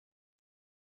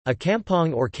A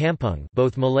kampong or kampung,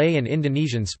 both Malay and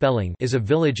Indonesian spelling, is a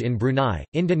village in Brunei,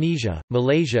 Indonesia,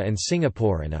 Malaysia and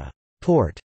Singapore and a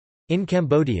port in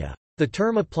Cambodia. The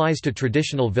term applies to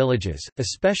traditional villages,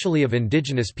 especially of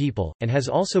indigenous people, and has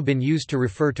also been used to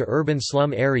refer to urban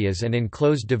slum areas and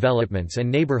enclosed developments and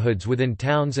neighborhoods within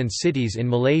towns and cities in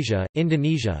Malaysia,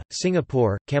 Indonesia,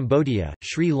 Singapore, Cambodia,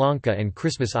 Sri Lanka and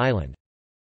Christmas Island.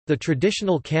 The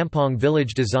traditional kampong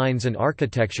village designs and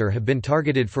architecture have been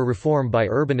targeted for reform by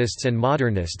urbanists and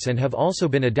modernists and have also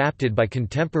been adapted by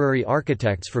contemporary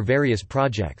architects for various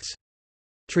projects.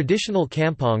 Traditional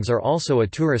kampongs are also a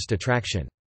tourist attraction.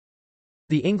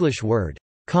 The English word,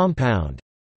 compound,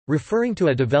 referring to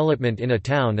a development in a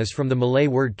town is from the Malay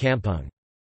word kampung.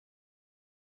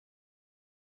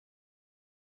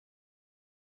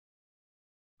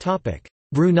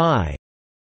 Brunei.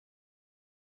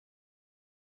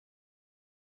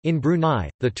 In Brunei,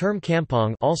 the term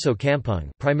kampong, also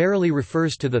kampung primarily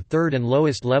refers to the third and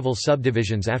lowest level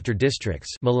subdivisions after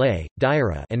districts Malay,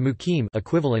 daerah and mukim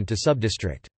equivalent to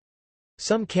subdistrict.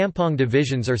 Some kampong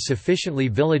divisions are sufficiently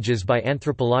villages by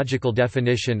anthropological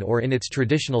definition or in its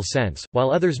traditional sense,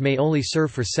 while others may only serve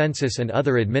for census and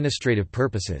other administrative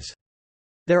purposes.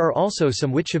 There are also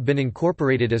some which have been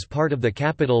incorporated as part of the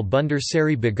capital Bandar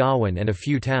Seri Begawan and a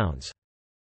few towns.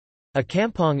 A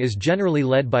kampong is generally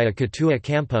led by a ketua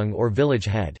kampung or village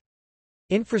head.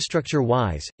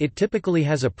 Infrastructure-wise, it typically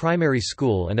has a primary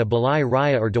school and a balai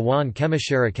raya or dewan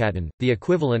kemasyarakatan, the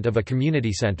equivalent of a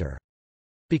community center.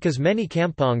 Because many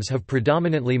kampongs have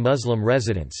predominantly Muslim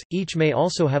residents, each may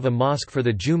also have a mosque for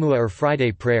the Jumu'ah or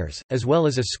Friday prayers, as well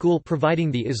as a school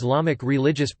providing the Islamic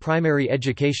religious primary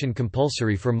education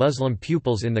compulsory for Muslim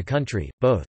pupils in the country.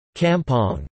 Both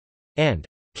kampong and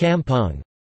kampung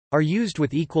are used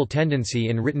with equal tendency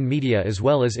in written media as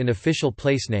well as in official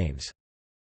place names.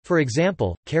 For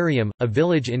example, Karium, a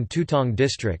village in Tutong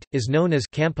district, is known as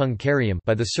Kampung Karium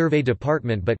by the Survey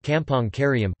Department but Kampong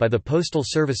Karium by the Postal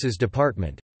Services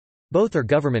Department. Both are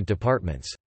government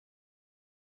departments.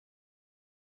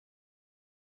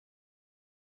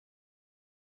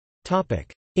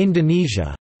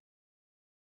 Indonesia.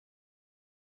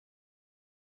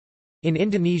 In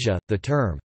Indonesia, the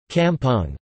term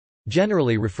kampung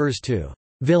generally refers to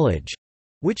village,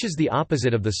 which is the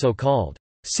opposite of the so-called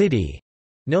city,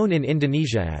 known in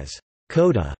Indonesia as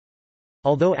kota.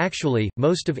 Although actually,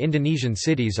 most of Indonesian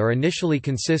cities are initially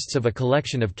consists of a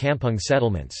collection of kampung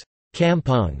settlements.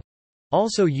 Kampung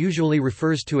also usually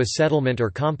refers to a settlement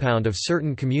or compound of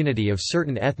certain community of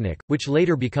certain ethnic, which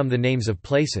later become the names of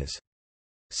places.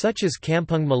 Such as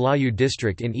Kampung Melayu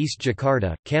district in East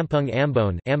Jakarta, Kampung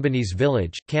Ambon Ambonese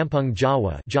village, Kampung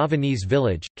Jawa Javanese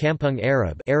village, Kampung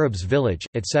Arab Arabs village,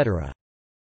 etc.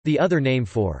 The other name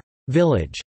for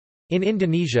village in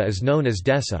Indonesia is known as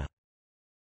desa.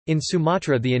 In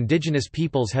Sumatra, the indigenous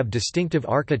peoples have distinctive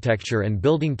architecture and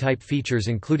building type features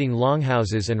including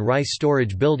longhouses and rice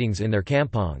storage buildings in their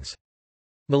kampongs.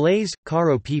 Malays,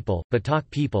 Karo people, Batak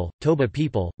people, Toba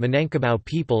people, Minangkabau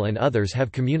people and others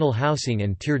have communal housing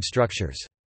and tiered structures.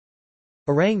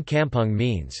 Orang Kampung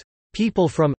means, people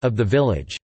from, of the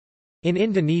village, in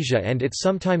Indonesia, and it's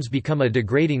sometimes become a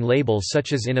degrading label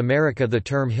such as in America the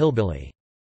term hillbilly.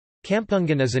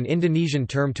 Kampungan is an Indonesian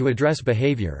term to address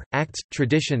behavior, acts,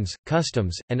 traditions,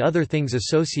 customs, and other things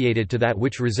associated to that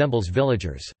which resembles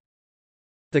villagers.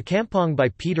 The Kampong by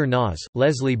Peter Nas,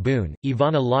 Leslie Boone,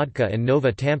 Ivana Lodka and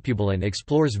Nova Tampubulan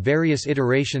explores various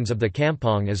iterations of the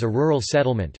kampong as a rural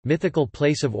settlement, mythical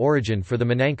place of origin for the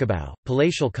Minangkabau,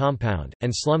 palatial compound,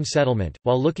 and slum settlement,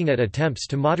 while looking at attempts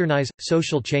to modernize,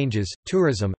 social changes,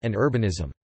 tourism, and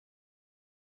urbanism.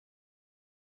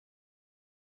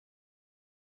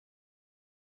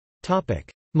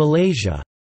 Malaysia.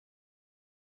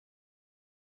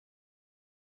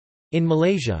 In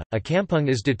Malaysia, a kampung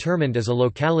is determined as a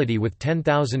locality with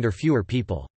 10,000 or fewer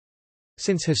people.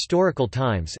 Since historical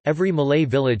times, every Malay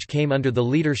village came under the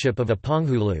leadership of a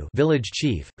penghulu village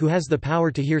chief, who has the power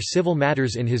to hear civil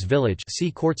matters in his village.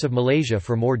 See Courts of Malaysia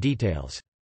for more details.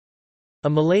 A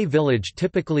Malay village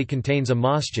typically contains a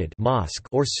masjid mosque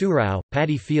or surau,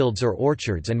 paddy fields or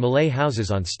orchards and Malay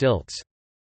houses on stilts.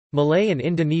 Malay and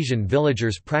Indonesian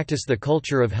villagers practice the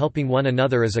culture of helping one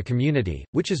another as a community,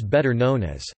 which is better known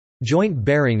as joint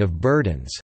bearing of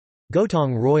burdens,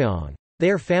 gotong royong.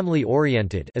 They are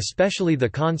family-oriented, especially the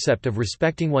concept of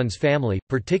respecting one's family,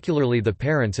 particularly the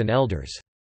parents and elders.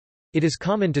 It is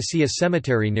common to see a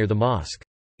cemetery near the mosque.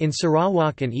 In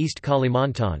Sarawak and East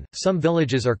Kalimantan, some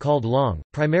villages are called Long,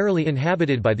 primarily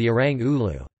inhabited by the Orang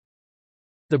Ulu.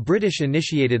 The British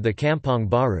initiated the Kampong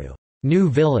Baru New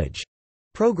Village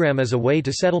program as a way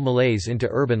to settle Malays into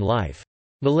urban life.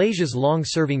 Malaysia's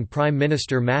long-serving Prime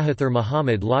Minister Mahathir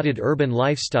Mohamad lauded urban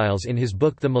lifestyles in his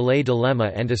book The Malay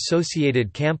Dilemma and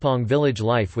associated Kampong village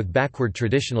life with backward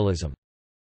traditionalism.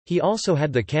 He also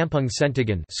had the Kampong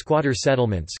Sentigan squatter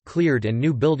settlements cleared and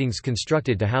new buildings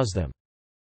constructed to house them.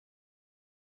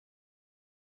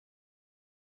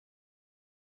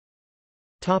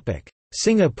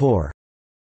 Singapore.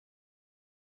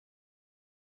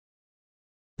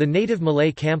 The native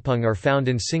Malay Kampong are found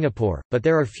in Singapore, but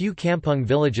there are few Kampong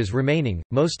villages remaining,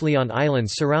 mostly on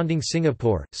islands surrounding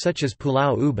Singapore, such as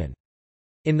Pulau Ubin.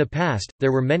 In the past,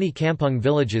 there were many Kampong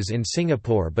villages in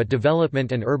Singapore, but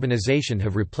development and urbanization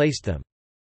have replaced them.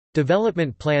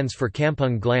 Development plans for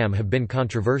Kampong Glam have been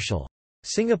controversial.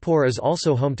 Singapore is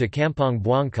also home to Kampong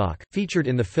Buangkok, featured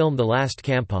in the film The Last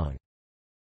Kampong.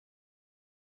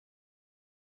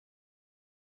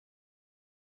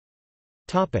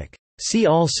 See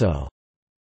also: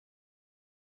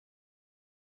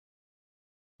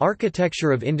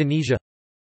 Architecture of Indonesia,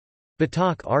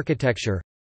 Batak architecture,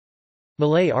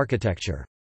 Malay architecture.